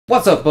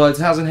What's up, buds?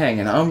 How's it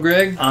hanging? I'm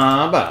Greg.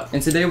 Bob.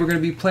 And today we're going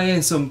to be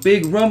playing some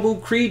Big Rumble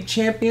Creed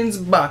Champions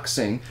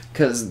Boxing,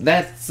 because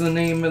that's the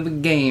name of the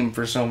game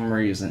for some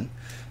reason.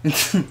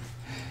 Badoosh.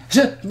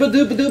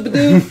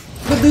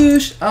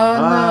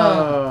 Oh,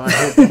 no. I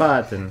hit the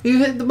button. You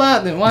hit the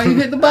button. Why you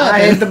hit the button? I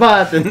hit the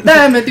button.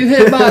 Damn it, you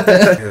hit the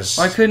button.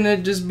 Why couldn't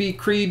it just be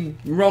Creed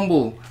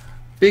Rumble?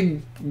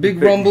 Big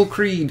Rumble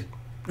Creed.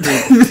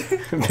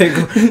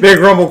 Big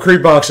Rumble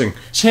Creed Boxing.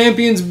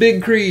 Champions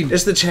Big Creed.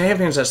 It's the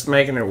champions that's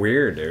making it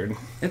weird, dude.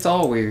 It's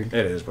all weird.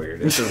 It is weird.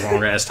 This is a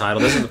long ass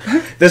title.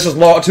 This is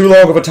too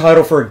long of a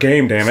title for a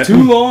game, damn it.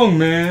 Too long,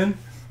 man.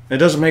 It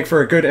doesn't make for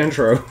a good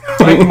intro.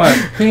 Like my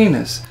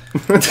penis.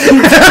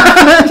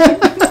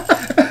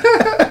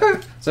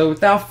 So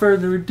without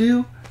further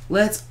ado,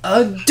 let's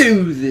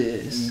do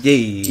this.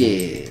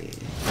 Yeah.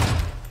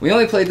 We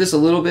only played this a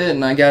little bit,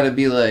 and I gotta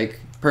be like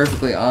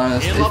perfectly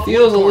honest. It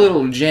feels a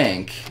little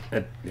jank.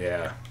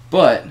 Yeah.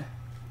 But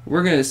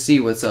we're gonna see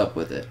what's up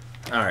with it.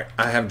 All right.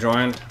 I have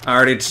joined. I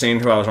already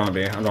seen who I was going to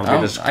be. I'm going to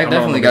be this. I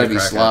definitely gotta be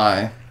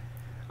Sly.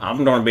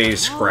 I'm going to be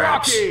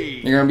Scraps.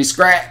 You're gonna be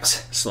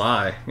Scraps.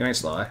 Sly. You ain't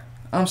Sly.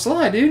 I'm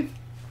Sly, dude.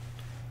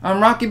 I'm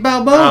Rocky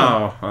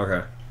Balboa. Oh,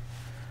 okay.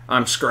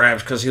 I'm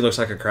Scraps because he looks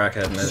like a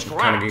crackhead and it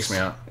kind of geeks me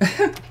out.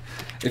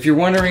 If you're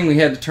wondering, we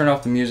had to turn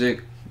off the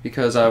music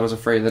because I was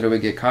afraid that it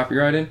would get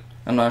copyrighted.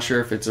 I'm not sure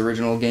if it's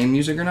original game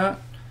music or not.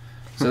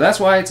 So that's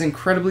why it's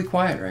incredibly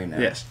quiet right now.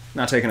 Yes.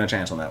 Not taking a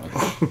chance on that one.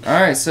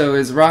 Alright, so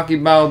it's Rocky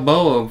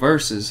Balboa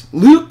versus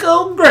Luke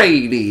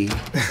O'Grady.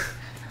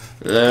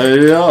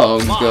 Hey,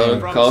 I'm gonna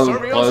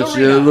punch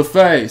you in the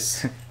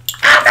face.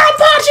 I'm gonna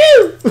punch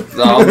you!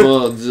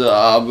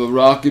 I'm a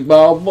Rocky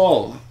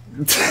Balboa.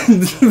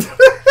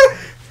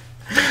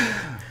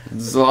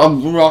 So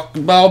I'm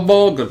Rocky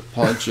Balboa, gonna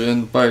punch you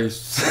in the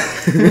face.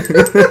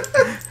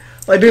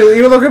 Like, dude,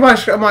 you look at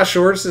my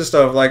shorts and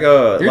stuff. Like,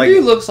 Your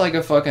dude looks like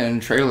a fucking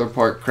trailer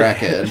park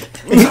crackhead.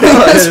 He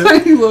does. That's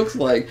what he looks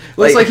like.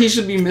 Looks like he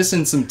should be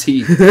missing some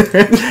teeth.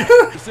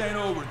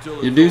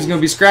 Your dude's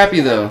gonna be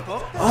scrappy though.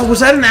 Oh, was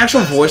that an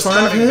actual voice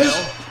line of his?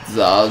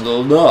 I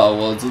don't know. I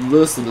wasn't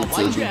listening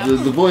to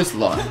the voice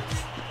line.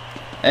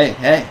 Hey,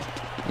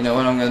 you know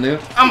what I'm gonna do?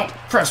 I'm gonna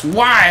press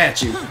Y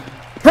at you.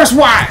 Press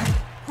Y.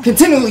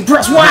 Continually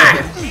press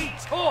Y.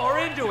 Tore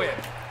into it.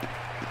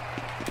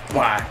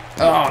 Y.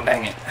 Oh,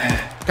 dang it.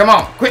 Come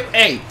on, quit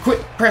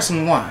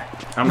pressing Y.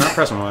 I'm not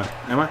pressing Y,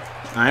 am I?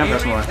 I am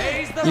pressing Y.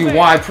 You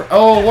Y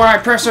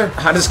presser.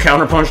 I just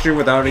counterpunched you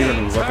without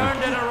even looking.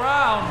 Turned it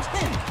around.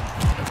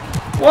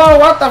 Whoa,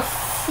 what the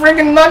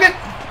friggin' nugget?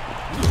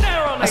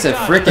 I said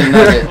frickin'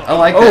 nugget. I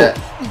like that.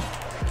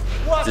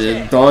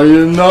 Don't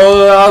you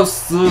know how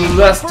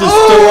Sylvester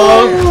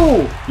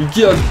Stallone? You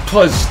get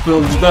punched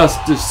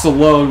Sylvester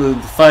Stallone in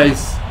the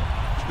face.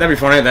 That'd be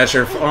funny. That's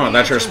your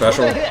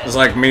special. It's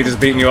like me just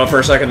beating you up for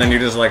a second, then you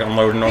just like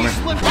unloading on me.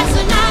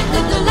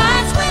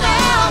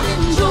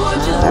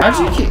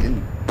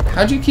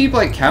 How'd you keep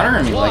like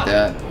countering me like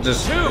that?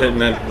 Just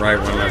hitting it right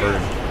whenever.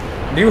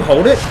 Do you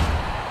hold it?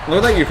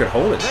 Looked like you could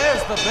hold it.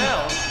 There's the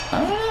bell. I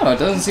don't know. It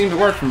doesn't seem to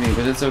work for me,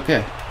 but it's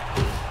okay.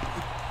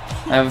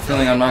 I have a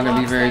feeling I'm not going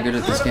to be very good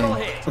at this game.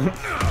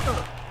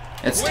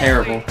 It's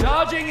terrible.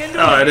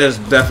 Oh, it is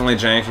definitely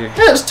janky.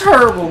 It's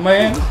terrible,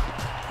 man.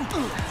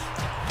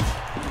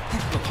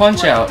 The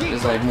punch out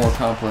is like more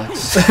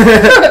complex.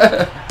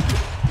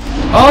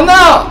 Oh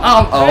no!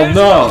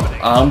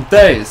 I'm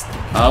dazed.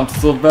 I'm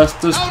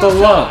Sylvester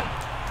Stallone.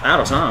 Out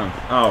of time.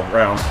 Oh,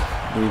 round.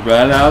 We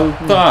ran out of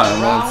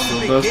time. I'm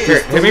Sylvester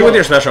Here, hit me with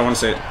your special. I want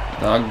to see it.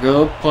 I'll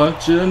go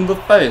punch you in the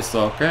face,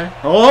 okay?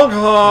 Oh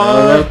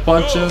god!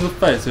 Punch you in the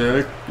face.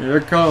 Here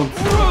it comes.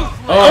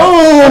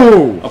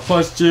 Oh! I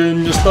punched you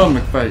in your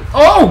stomach face.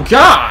 Oh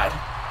god!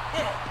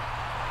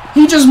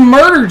 He just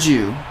murdered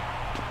you.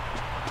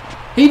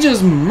 He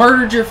just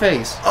murdered your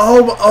face.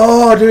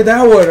 Oh, dude,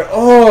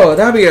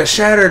 that'd be a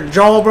shattered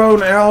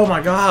jawbone. Oh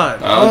my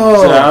god.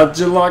 How'd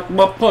you like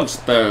my punch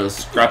there,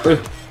 Scrappy?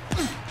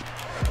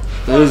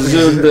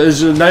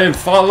 Is your name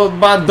followed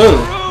by do?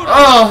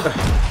 Oh!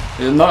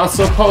 You're not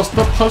supposed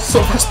to punch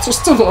Sylvester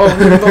Stallone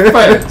in the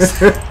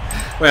face.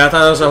 Wait, I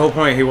thought that was the whole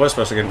point. He was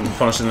supposed to get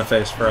punched in the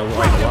face for a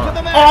while.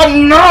 Oh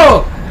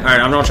no!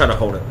 Alright, I'm gonna try to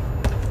hold it.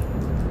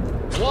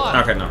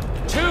 Okay, no.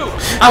 2.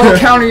 I will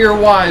counter your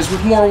Ys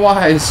with more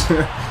Ys.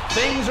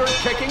 Things are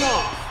kicking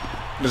off.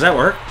 Does that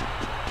work?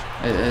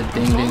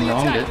 Ding ding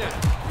donged it.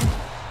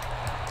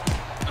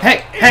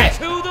 Hey!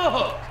 To the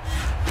hook.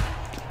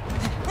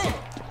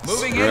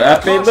 Moving in.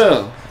 Scrappy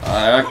Lou,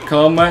 I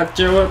come at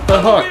you with the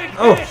hook.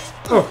 Oh!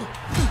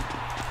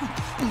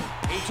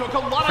 He took a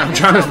lot of I'm hits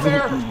trying out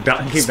there. to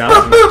keep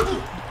dodging.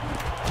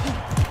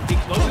 He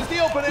closes the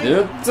opening.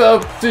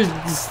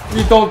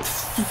 You don't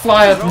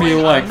fly at me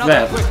like Another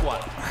that. quick one.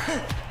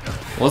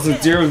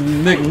 Wasn't your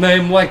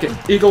nickname like an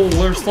eagle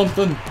or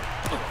something?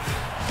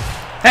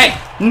 Hey!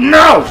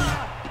 No!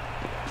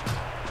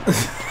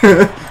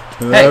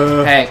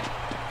 Hey!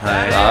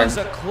 That is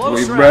a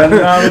close We round.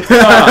 ran out of time.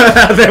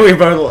 I think we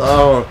both.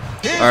 Oh.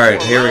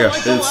 Alright, here we go.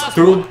 It's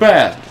too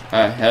bad.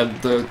 I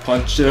had the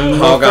punch in the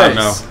Oh god, face.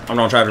 no. I'm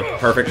gonna try to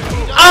perfect.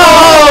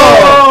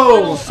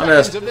 Oh! I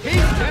missed. He's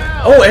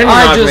down. Oh, and he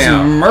I knocked me just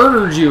out.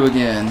 murdered you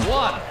again.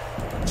 1,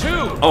 2.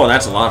 Oh,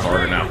 that's a lot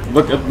harder now.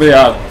 Look at me,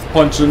 I'm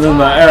punching in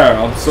the air.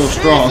 I'm so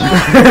strong.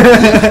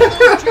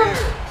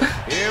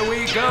 Here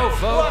we go,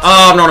 folks.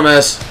 Oh, I'm gonna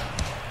miss.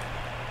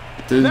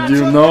 Did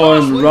you know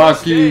in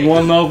Rocky,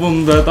 one of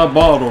them, that I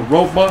bought a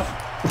robot?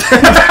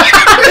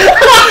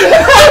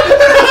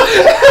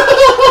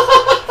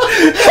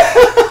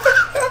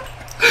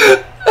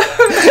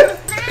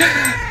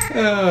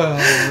 Oh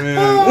man,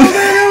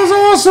 That was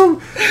awesome.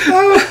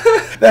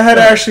 That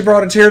actually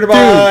brought a tear to my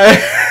eye.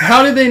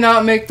 how did they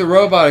not make the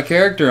robot a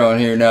character on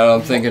here? Now that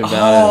I'm thinking about it,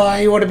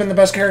 Oh, he would have been the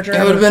best character it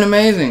ever. would have been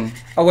amazing.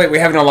 Oh wait, we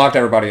haven't unlocked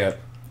everybody yet.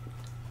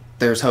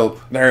 There's hope.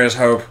 There is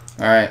hope.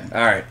 All right.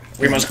 All right,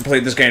 we must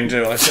complete this game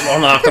too. Let's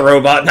unlock the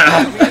robot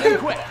now.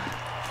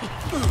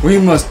 We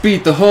must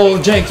beat the whole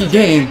janky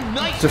game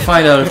to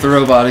find out if the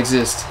robot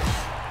exists.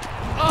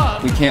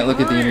 We can't look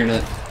at the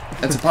internet.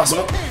 That's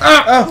impossible.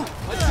 Oh,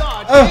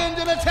 Dodge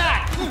and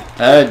attack.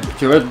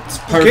 It's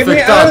perfect get me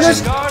out of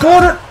this dodging.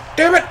 corner!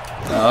 Damn it!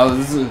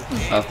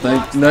 I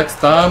think next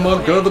time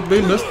I'm gonna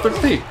be Mr.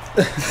 T.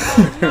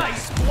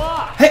 Nice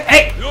block. Hey,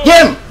 hey,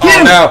 get him! Get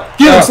him! no,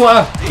 Get him, no.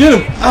 Sly! Get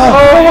him!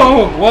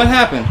 Oh, what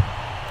happened?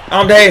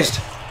 I'm dazed.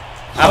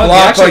 I Oh, you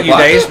blocked, actually but you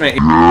blocked dazed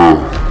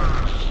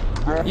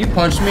me. You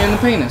punched me in the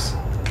penis.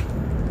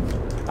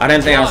 I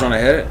didn't think I was gonna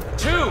hit it.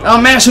 2.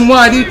 I'm mashing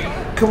Y, dude.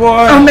 Come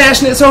on. I'm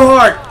mashing it so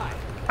hard.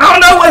 I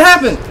don't know what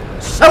happened.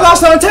 I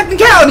lost on a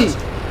technicality.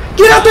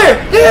 Get up there!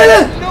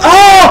 Yeah!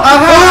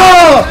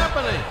 Oh!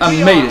 I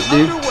made it,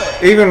 dude.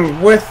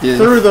 Even with Yeah.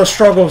 through the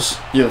struggles.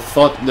 You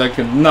thought they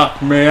could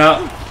knock me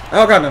out?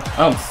 Oh god, no.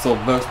 I'm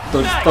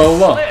Sylvester Nice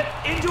Stallone. slip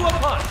into a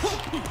punch.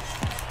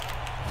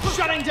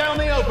 Shutting down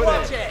the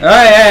opening.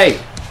 Hey, hey!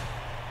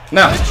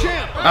 No.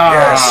 Champ.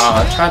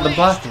 Ah, I tried to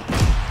block it.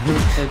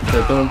 It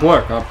didn't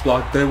work. I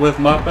blocked it with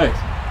my face.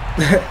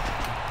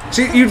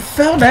 See, you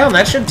fell down.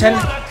 That should tend.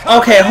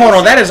 Okay, hold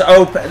on. That is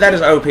OP. That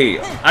is OP.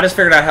 I just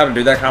figured out how to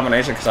do that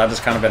combination because I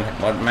just kind of been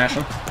button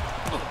mashing.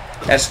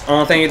 That's the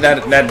only thing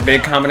that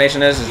big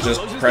combination is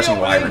just pressing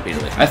Y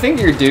repeatedly. I think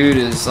your dude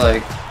is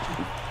like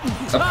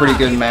a pretty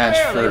good match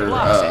for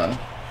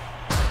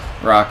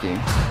Rocky,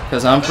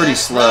 because I'm pretty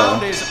slow.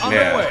 Round is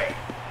underway.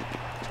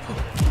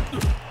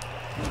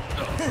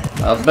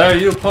 How dare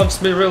you punch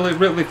me really,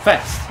 really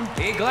fast?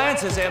 He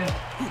glances him.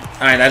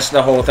 I mean, that's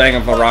the whole thing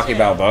of Rocky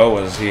Balboa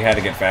was he had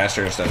to get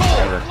faster instead of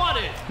stronger.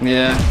 Flooded.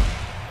 Yeah.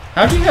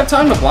 How'd you have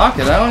time to block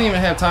it? I don't even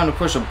have time to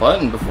push a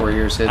button before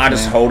yours hits I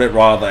just me. hold it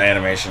while the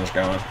animation's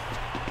going.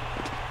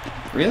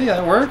 Really?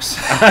 That works?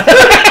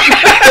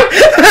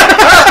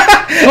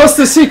 What's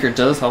the secret?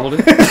 Just hold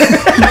it. That's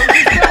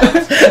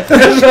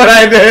what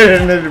I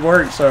did, and it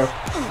worked. So.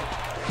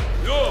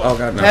 Oh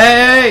god, no.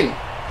 Hey!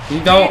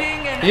 You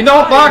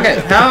don't block it!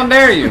 How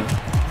dare you!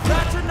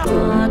 That's enough.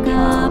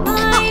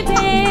 Rock-a-bye,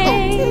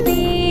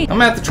 baby. I'm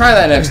gonna have to try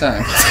that next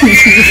time.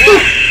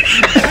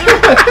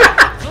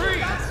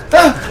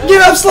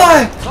 Get up,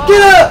 Sly!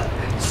 Get up!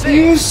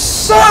 You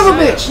son of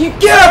a bitch! You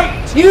get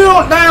up! You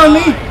don't die on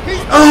me!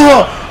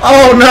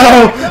 Oh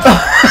no!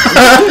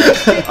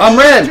 I'm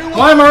red!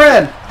 Why am I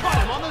red?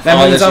 That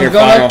Oh, means this is I'm your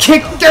gonna final.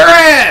 kick their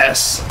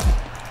ass!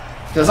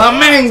 Cause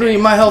I'm angry,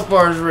 my health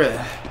bar is red.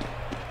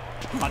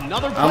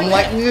 Another I'm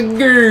like a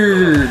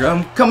gird.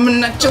 I'm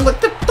coming at you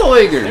like a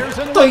tiger.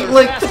 Tight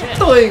like the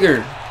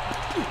tiger.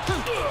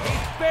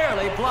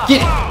 barely blocked.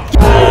 Get it.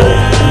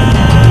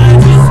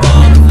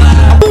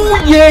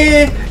 Oh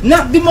yeah!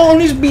 Knock them on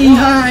his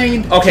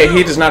behind. Okay,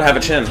 he does not have a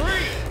chin. 4, He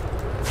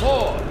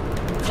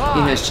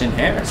 5, has chin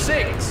hair.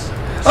 6.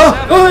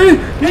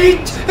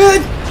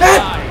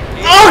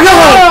 Oh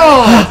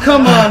God!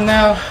 Come on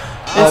now.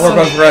 Oh, we're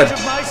both red.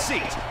 My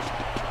seat.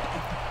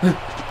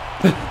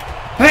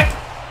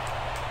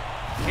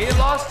 He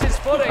lost his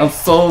footing. I'm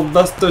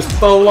Sylvester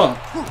Stallone.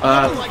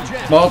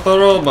 Bought the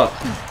robot.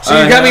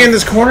 So you got me in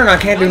this corner and I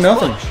can't do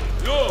nothing.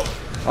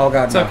 Oh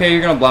god, It's no. okay,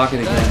 you're gonna block it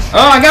again.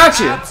 Oh, I got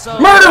you!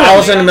 Murder I him!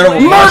 was in the middle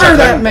of a punch. I Murder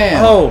that couldn't-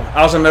 man! Oh,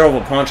 I was in the middle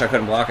of a punch. I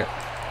couldn't block it.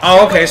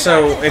 Oh, okay.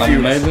 So if I you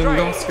made him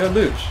go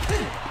skadoosh.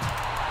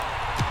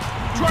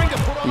 Trying to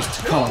put on Used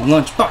to call him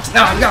lunchbox.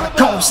 Now I gotta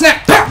call him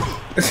snack. Pow!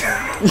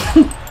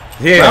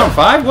 yeah, Round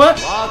 5?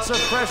 What? lots of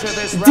pressure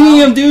this round.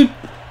 Damn, dude.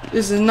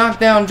 This is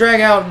knockdown,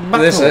 drag out. Battle.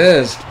 this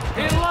is.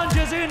 He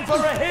lunges in for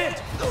a hit.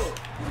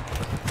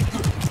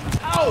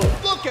 Ow!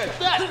 Look at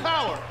that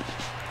power.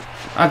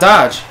 I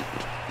dodge.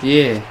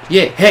 Yeah,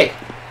 yeah. Hey,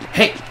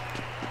 hey.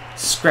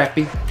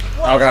 Scrappy.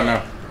 Oh god,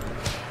 no.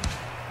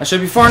 I should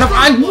be far enough.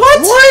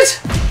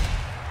 What?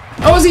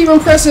 I was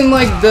even pressing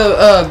like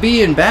the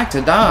B and back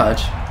to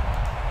dodge.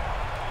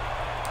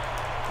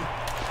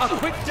 A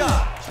quick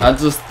dodge. I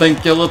just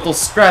think your little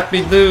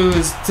scrappy dude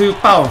is too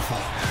powerful.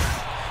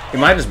 He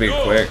might just be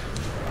quick.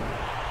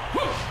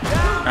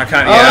 I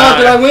kind Oh, of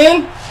did I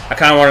win? I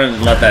kind of wanted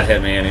to let that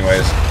hit me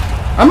anyways,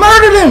 I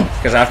murdered him.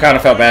 because I kind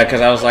of felt bad because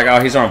I was like, oh,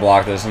 he's gonna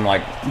block this, and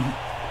like,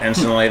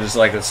 instantly, just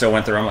like it still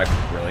went through. I'm like,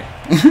 really?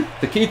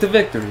 The key to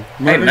victory.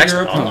 Hey, Murder next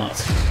your unlock.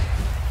 opponents.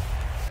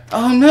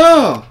 Oh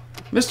no!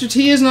 Mr.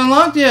 T isn't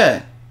unlocked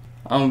yet.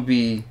 I'm gonna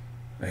be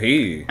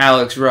He.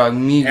 Alex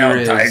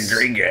Ramirez.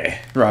 Rodriguez.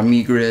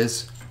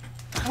 Ramirez.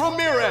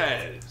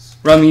 Ramirez.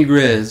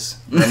 Ramirez.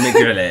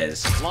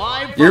 Ramirez.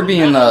 Live You're from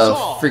being Memphis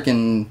Hall.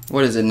 freaking,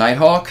 what is it,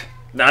 Nighthawk?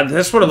 Nah,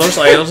 that's what it looks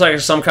like. It looks like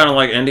some kind of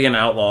like Indian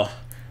outlaw. Is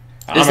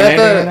I'm an that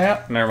the- Indian now?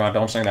 Never mind,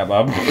 don't sing that,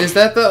 Bob. Is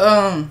that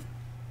the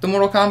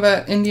Mortal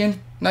Kombat Indian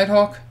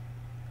Nighthawk?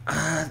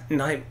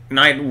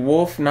 Night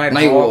Wolf? Night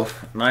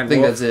Nightwolf. Night I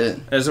think Wolf? that's it.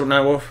 Is it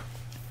Night Wolf?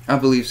 I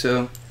believe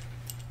so.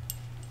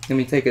 Let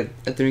me take a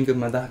drink of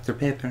my Dr.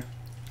 Pepper.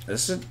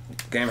 This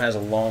game has a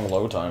long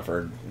load time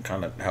for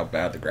kind of how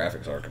bad the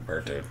graphics are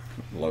compared to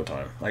load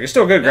time. Like, it's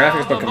still good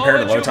graphics, but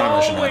compared to load time,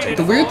 it should not take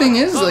The that weird long. thing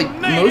is, like,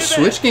 most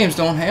Switch games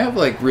don't have,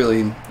 like,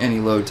 really any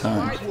load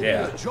time.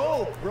 Yeah.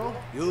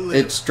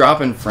 It's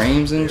dropping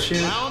frames and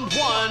shit. Round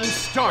one,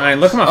 start. I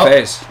mean, look at my Oh.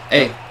 face.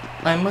 Hey,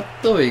 I'm a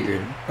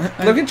tiger. Look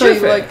I at your play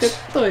like a face.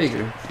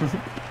 tiger.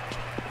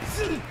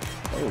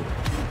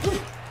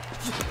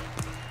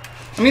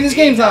 I mean, this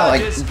game's not,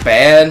 like,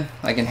 bad,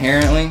 like,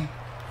 inherently.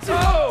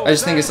 I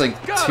just think it's, like,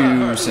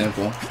 too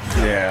simple.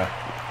 Yeah.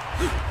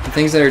 The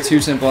things that are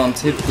too simple, I'm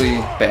typically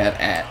bad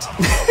at.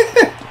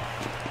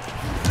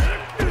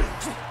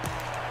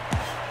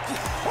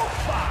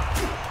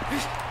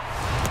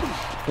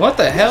 What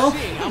the hell?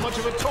 Seeing how much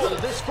of a toll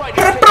this fight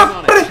is taking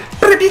on it.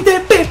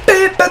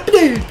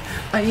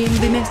 I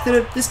am the master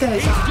of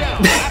disguise.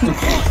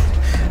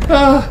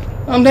 Down.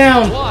 I'm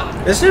down.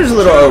 One. This dude's a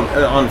little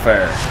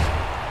unfair.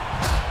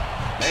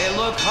 They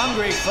look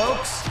hungry,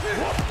 folks.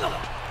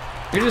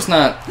 You're just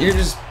not. You're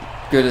just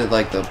good at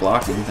like the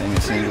blocking thing.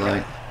 It seems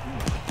like.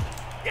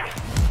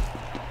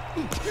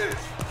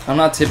 I'm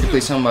not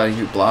typically somebody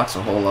who blocks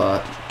a whole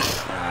lot,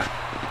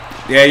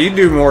 Yeah, you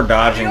do more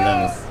dodging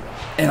than...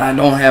 and I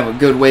don't have a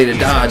good way to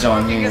dodge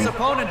on Knocking his you.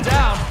 opponent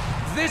down.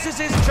 This is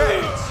his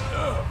chance.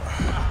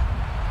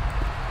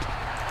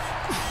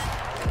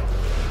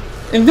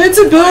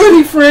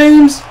 Invincibility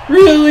frames,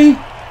 really?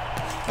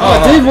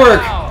 Oh, it did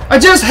work. I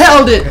just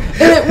held it,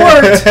 and it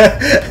worked.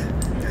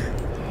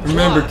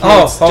 Remember, kids,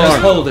 Oh, just hold on.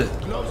 hold it.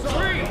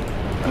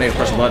 I need to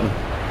press a button.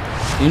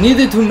 You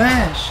needed to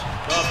mash.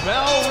 The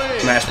bell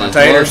rings. Mashed There's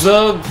potatoes.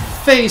 a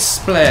face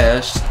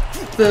splash.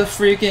 The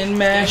freaking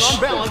mash.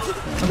 On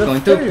balance. I'm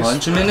going to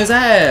punch him in his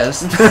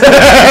ass.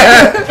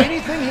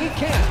 Anything he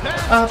can.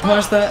 I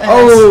punched the ass.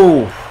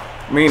 Oh!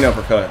 Mean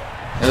uppercut.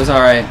 It was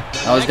alright.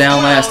 I was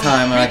down last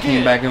time and I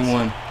came back and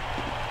won.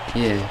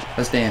 Yeah,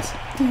 let's dance.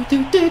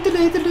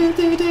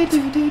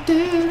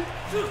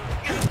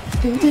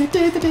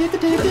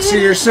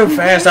 See, you're so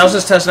fast. I was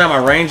just testing out my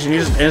range and you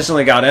just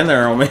instantly got in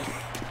there on me.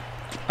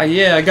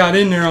 Yeah, I got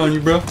in there on you,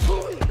 bro.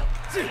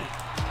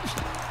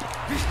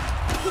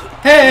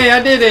 Hey,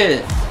 I did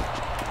it!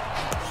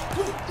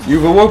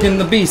 You've awoken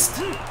the beast.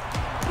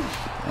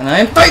 And I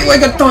am fight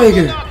like a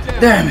tiger.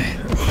 Damn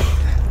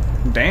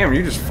it. Damn,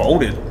 you just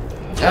folded.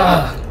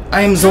 Ah,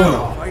 I am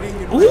Zoro.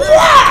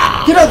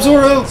 Get up,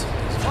 Zoro!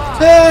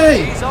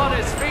 Hey! He's on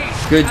his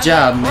feet. Good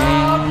job,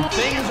 man.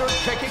 Things are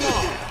kicking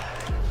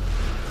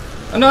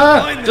off.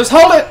 No, just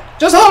hold it!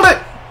 Just hold it!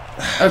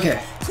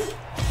 Okay.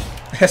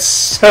 That's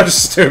so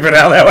stupid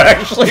how that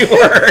actually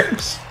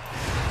works.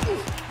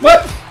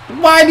 What?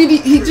 Why did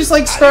he just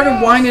like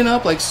started winding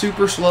up like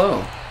super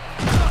slow?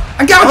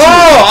 I got you!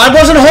 Oh, I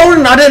wasn't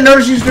holding. I didn't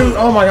notice you was doing.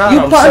 Oh my god.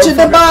 You I'm punched so the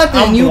fucking- button!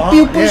 I'm You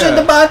blind, pushed yeah.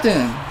 the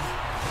button!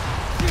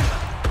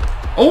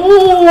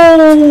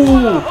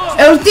 Oh!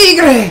 El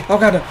Tigre! Oh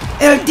god.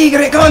 El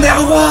Tigre con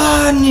el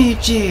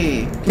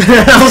Wanichi!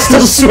 I was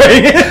still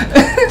swinging.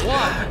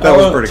 That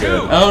was pretty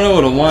good. I don't know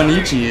what a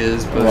Wanichi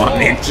is, but...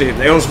 Wanichi.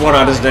 It was one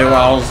I just did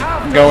while I was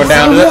going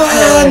down to the.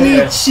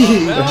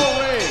 Wanichi!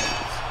 Bell rings.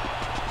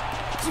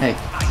 Hey.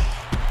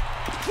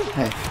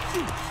 Hey.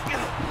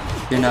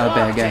 You're not a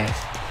bad guy.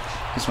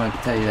 Just wanted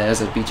to tell you that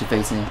as I beat your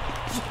face in.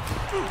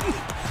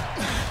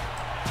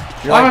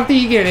 El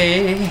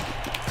Tigre!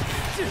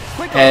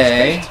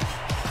 Hey.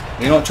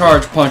 We don't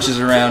charge punches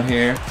around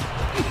here.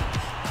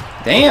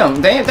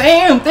 Damn, damn,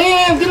 damn,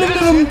 damn! Get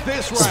him!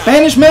 This round.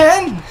 Spanish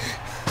man!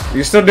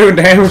 You're still doing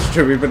damage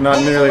to me, but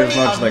not nearly as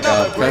much like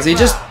I. Because he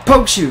just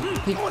pokes you.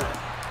 He,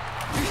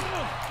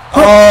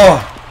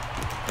 Oh.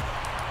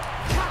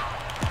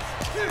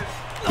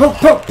 poke,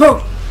 poke,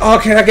 poke! Oh,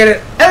 can I get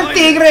it? El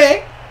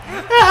Tigre!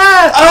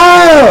 Ah!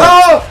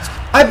 Oh.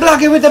 Oh! I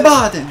block it with the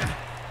button.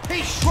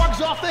 He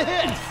shrugs off the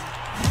hit.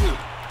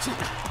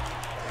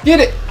 Get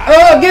it!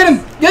 Oh, get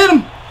him! Get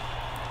him!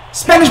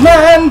 Spanish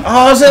man!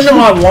 Oh, I was into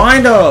my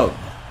wind up.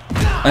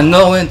 I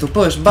know when to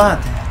push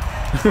button.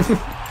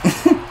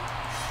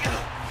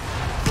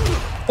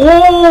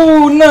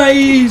 Oh,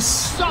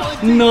 nice!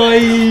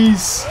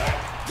 Nice!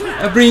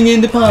 I bring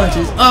in the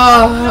punches.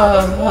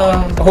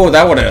 Ah! Oh,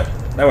 that would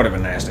have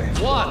been nasty.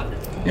 One.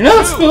 You're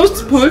not supposed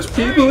to punch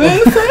people in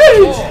the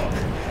face!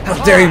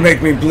 How dare you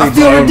make me bleed? I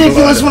feel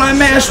ridiculous when I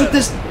mash with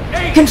this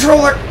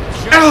controller.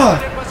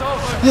 Ah! It was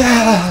over.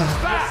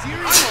 Yeah!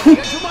 Back.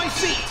 Into my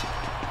seat.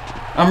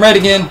 I'm red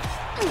again.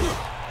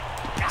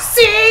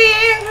 See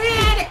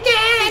red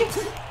again.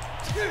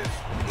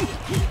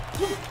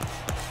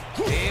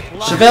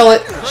 Chevelle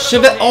it.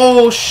 Chevelle.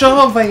 Oh,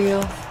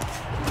 Chevelle.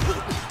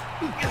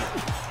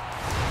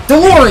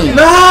 DeLorean.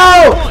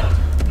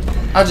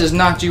 No! I just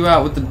knocked you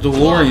out with the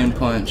DeLorean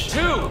punch. 2.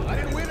 I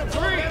didn't win a 3.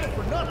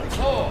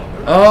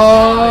 4.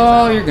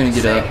 Oh, you're gonna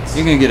get up.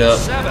 You're gonna get up.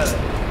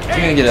 7. You're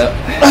gonna get up.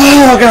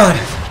 Oh god!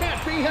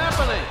 Can't be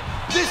happening.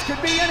 This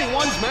could be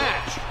anyone's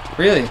match.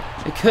 Really?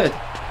 It could.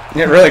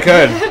 It really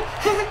could.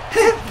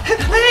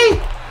 Hey!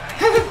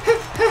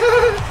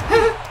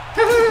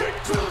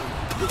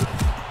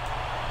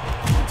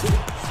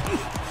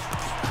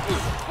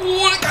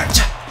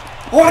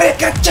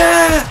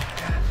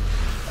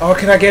 Oh,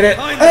 can I get it?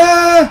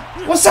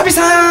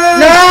 Wasabi-san!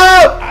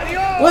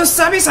 No!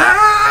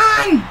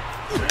 Wasabi-san!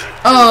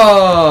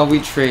 Oh, we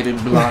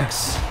traded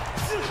blocks.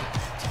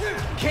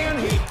 Can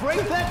he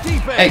break that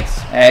defense?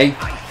 Hey, hey.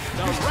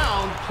 The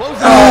round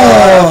closes.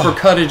 Oh,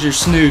 uppercutted your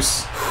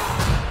snooze.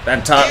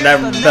 That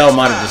bell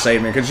might have just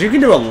saved me, because you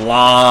can do a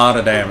lot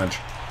of damage.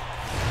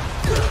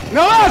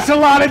 No, that's a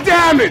lot of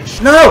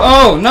damage. No!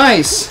 Oh,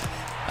 nice.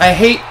 I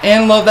hate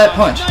and love that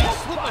punch.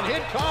 Nice slip and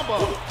hit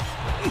combo.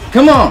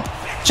 Come on.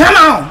 Come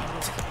on.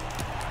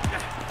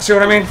 See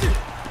what I mean?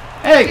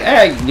 Hey,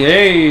 hey,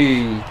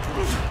 yay.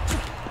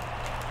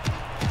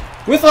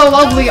 With a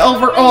lovely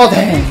over. Oh,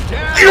 dang.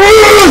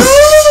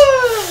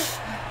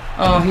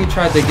 Oh, he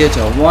tried to get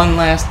you one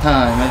last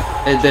time.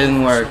 It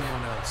didn't work.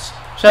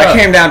 Shut I up.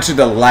 came down to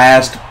the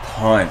last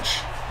punch.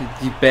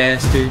 You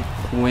bastard.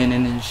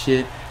 Winning and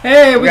shit.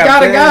 Hey, we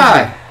got a Benji.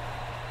 guy.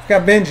 We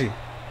got Benji.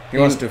 He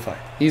wants to fight.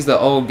 He's the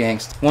old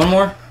gangster. One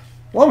more?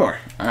 One more.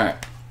 Alright.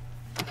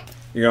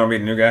 You gonna meet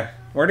the new guy?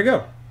 Where'd he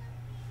go?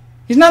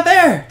 He's not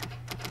there.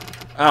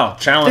 Oh,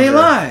 challenge. They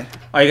lied.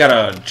 Oh, you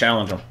gotta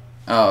challenge him.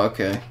 Oh,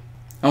 okay.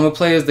 I'm gonna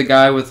play as the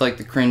guy with like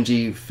the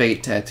cringy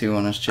fate tattoo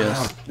on his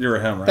chest. Oh, you're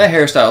him, right? That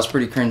hairstyle's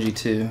pretty cringy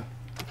too.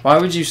 Why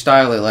would you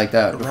style it like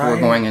that before Right.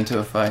 going into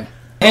a fight?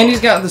 And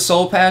he's got the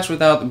soul patch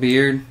without the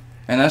beard,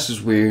 and that's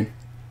just weird.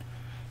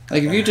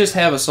 Like if you just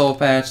have a soul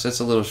patch, that's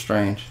a little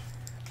strange.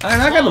 I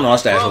got the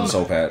mustache with the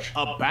soul patch.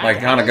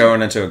 Like kind of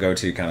going into a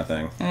goatee kind of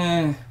thing.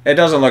 Eh, It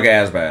doesn't look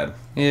as bad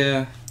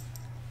yeah.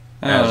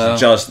 I don't know. as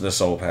just the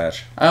soul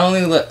patch. I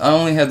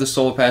only have the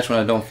soul patch when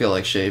I don't feel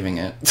like shaving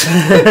it.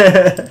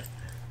 I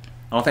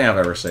don't think I've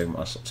ever saved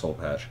my soul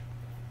patch.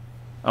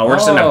 Oh, we're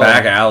just in a Oh.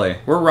 back alley.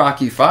 We're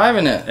Rocky 5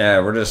 in it.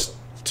 Yeah, we're just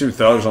two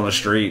thugs on the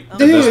street at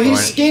Dude, this he's point.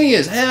 skinny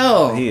as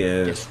hell. He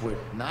is. We're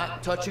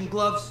not touching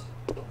gloves.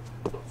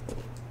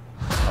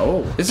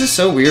 Oh, This is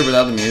so weird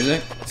without the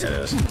music. it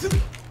is.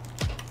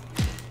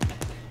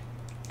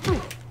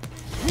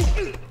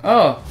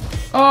 Oh.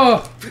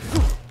 Oh.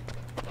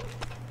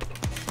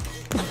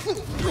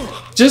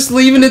 Just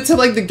leaving it to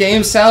like the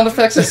game sound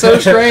effects is so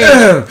strange.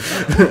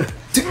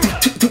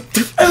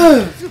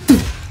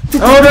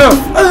 Oh no!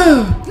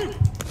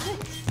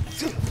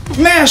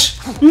 Mash!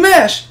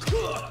 Mash!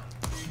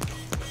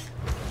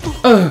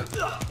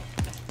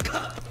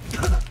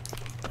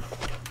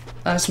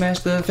 I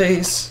smashed the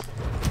face.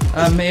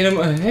 I made him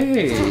a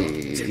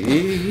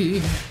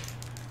hey.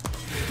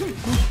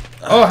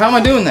 Oh, how am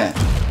I doing that?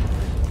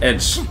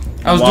 It's.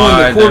 I was doing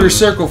the quarter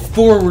circle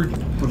forward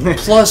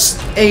plus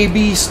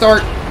AB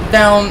start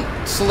down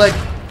select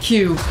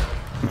Q.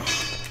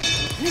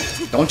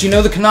 Don't you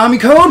know the Konami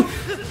code?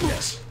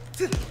 Yes.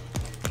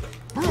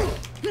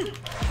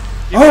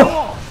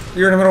 Oh!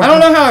 You're in the middle. I don't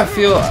know how I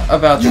feel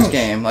about this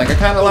game. Like I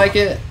kind of like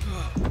it,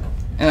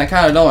 and I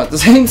kind of don't at the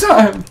same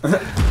time.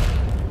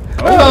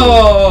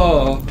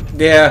 Oh.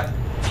 Yeah.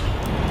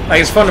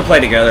 Like, it's fun to play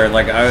together.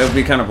 Like, it would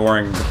be kind of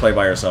boring to play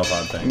by yourself,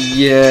 I'd think.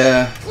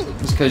 Yeah,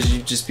 it's because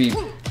you just be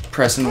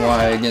pressing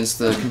Y against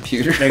the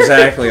computer.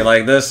 Exactly.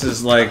 Like, this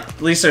is, like,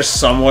 at least there's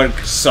some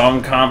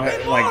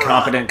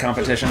competent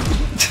competition.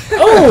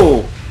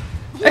 Oh!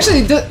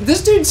 Actually,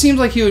 this dude seems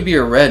like he would be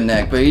a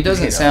redneck, but he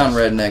doesn't sound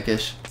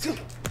redneckish.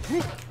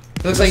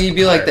 Looks like he'd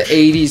be like the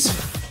 80s,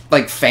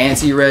 like,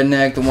 fancy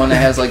redneck, the one that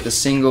has, like, the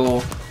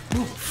single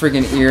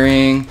friggin'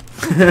 earring.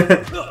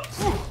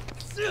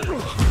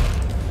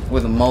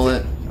 With a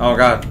mullet. Oh,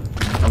 God.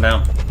 I'm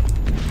down.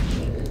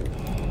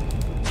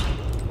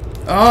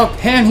 Oh,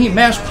 can he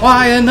mash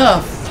Y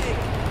enough?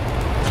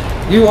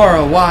 You are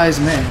a wise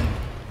man.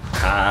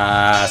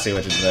 Ah, I see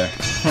what you did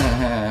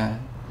there.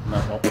 No,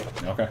 well,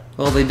 okay.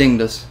 Well, they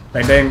dinged us.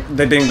 They ding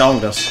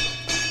donged us.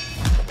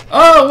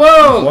 Oh,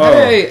 whoa! Whoa.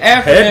 Hey,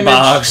 after image.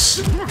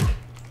 Hitbox.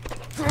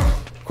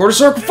 Quarter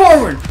circle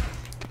forward.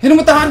 Hit him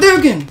with the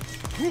Hadouken.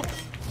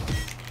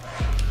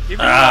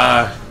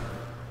 Ah.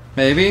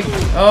 Maybe.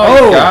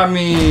 Oh, you got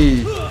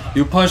me.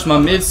 You punched my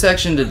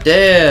midsection to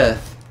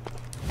death.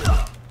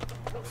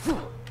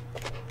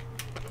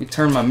 You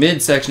turned my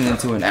midsection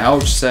into an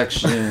ouch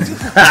section.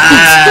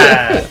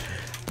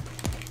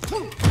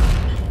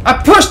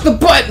 I pushed the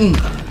button.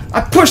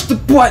 I pushed the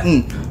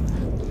button.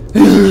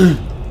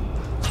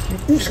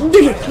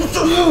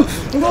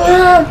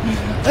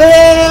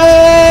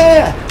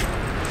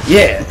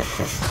 Yeah.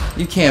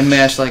 You can't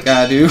mash like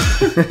I do.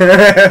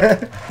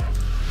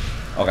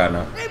 Oh god,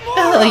 no.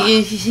 Oh,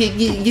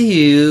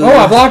 you. Oh,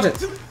 I blocked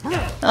it.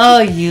 Oh,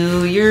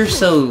 you're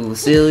so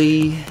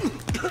silly.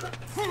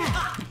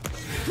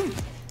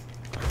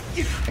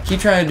 I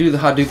keep trying to do the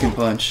Hadouken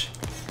punch.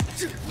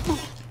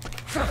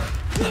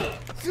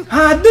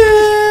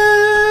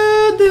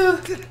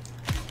 Hadouken!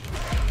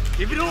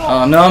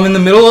 Oh no, I'm in the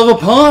middle of a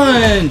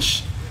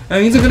punch!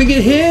 That means I'm gonna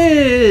get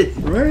hit!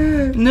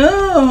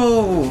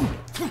 No!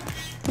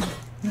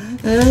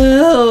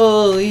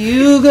 Oh,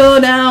 you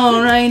go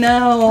down right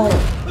now!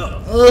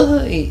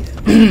 I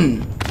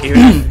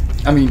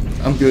mean,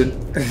 I'm good.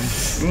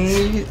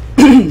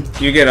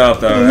 You get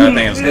up though, that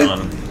thing's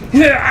done.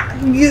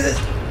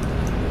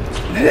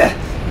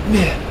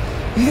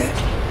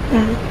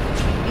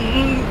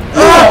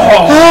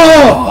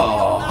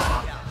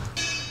 Oh!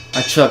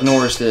 I Chuck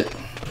Norris'd it.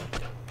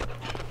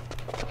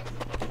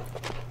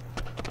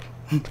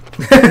 I'm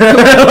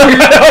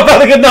about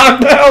to get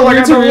knocked out. Like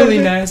You're two really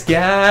nice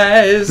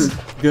guys.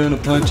 Gonna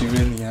punch you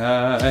in the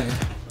eye.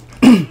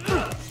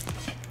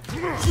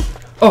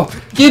 Oh,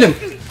 get him!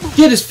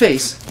 Get his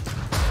face!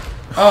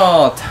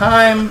 Oh,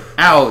 time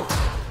out.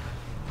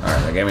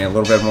 Alright, that gave me a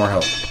little bit more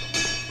help.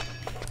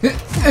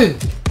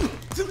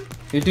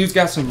 Your dude's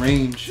got some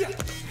range. The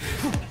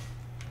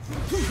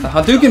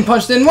Hadouken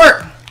punch didn't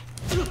work!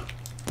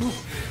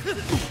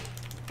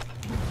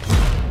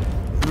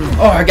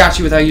 Oh, I got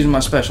you without using my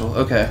special.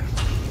 Okay.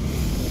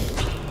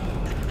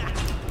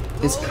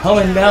 It's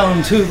coming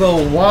down to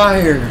the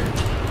wire.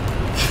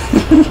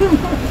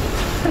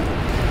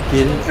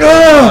 Get it?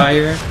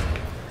 Wire.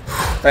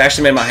 That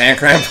actually made my hand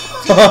cramp.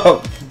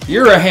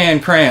 You're a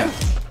hand cramp.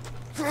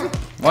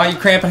 Why are you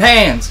cramping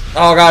hands?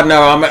 Oh god, no!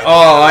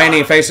 I ain't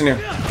even facing you.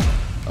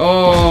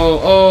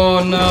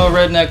 Oh no!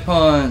 Redneck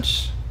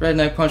punch.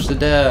 Redneck punch to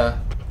death.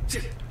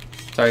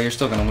 Sorry, you're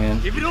still gonna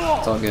win.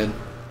 It's all good.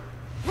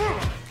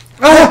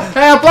 Oh,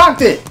 I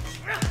blocked it.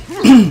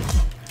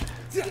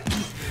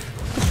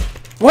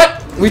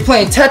 What? We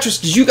playing Tetris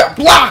because you got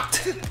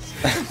blocked.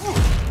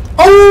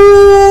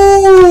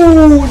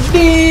 Oh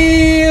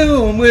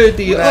damn! With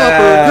the uppercut.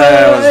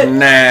 That was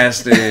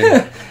nasty.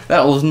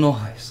 That was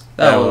nice.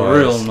 That was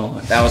real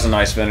nice. That was a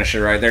nice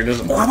finisher right there.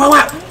 Just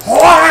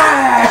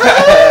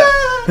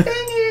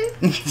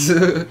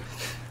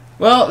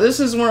Well, this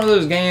is one of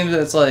those games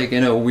that's like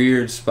in a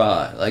weird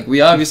spot. Like,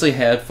 we obviously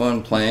had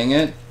fun playing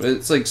it, but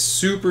it's like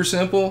super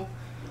simple.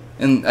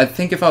 And I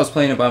think if I was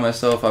playing it by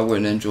myself, I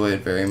wouldn't enjoy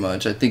it very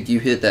much. I think you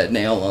hit that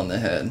nail on the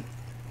head.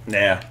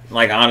 yeah,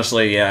 like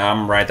honestly, yeah,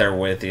 I'm right there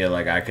with you.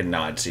 Like I could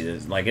not see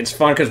this. Like it's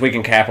fun because we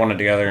can cap one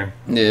together,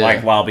 Yeah.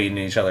 like while beating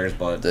each other's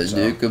butt. The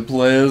so. you could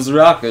play as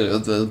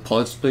Rocket, to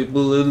punch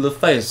people in the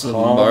face, and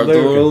Oh,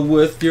 Bartolo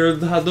with your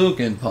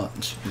Hadouken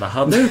punch. The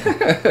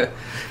Hadouken.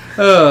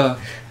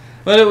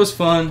 But it was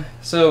fun.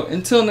 So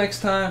until next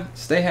time,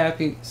 stay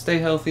happy, stay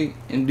healthy,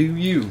 and do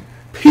you.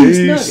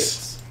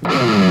 Peace.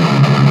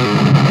 Nuggets.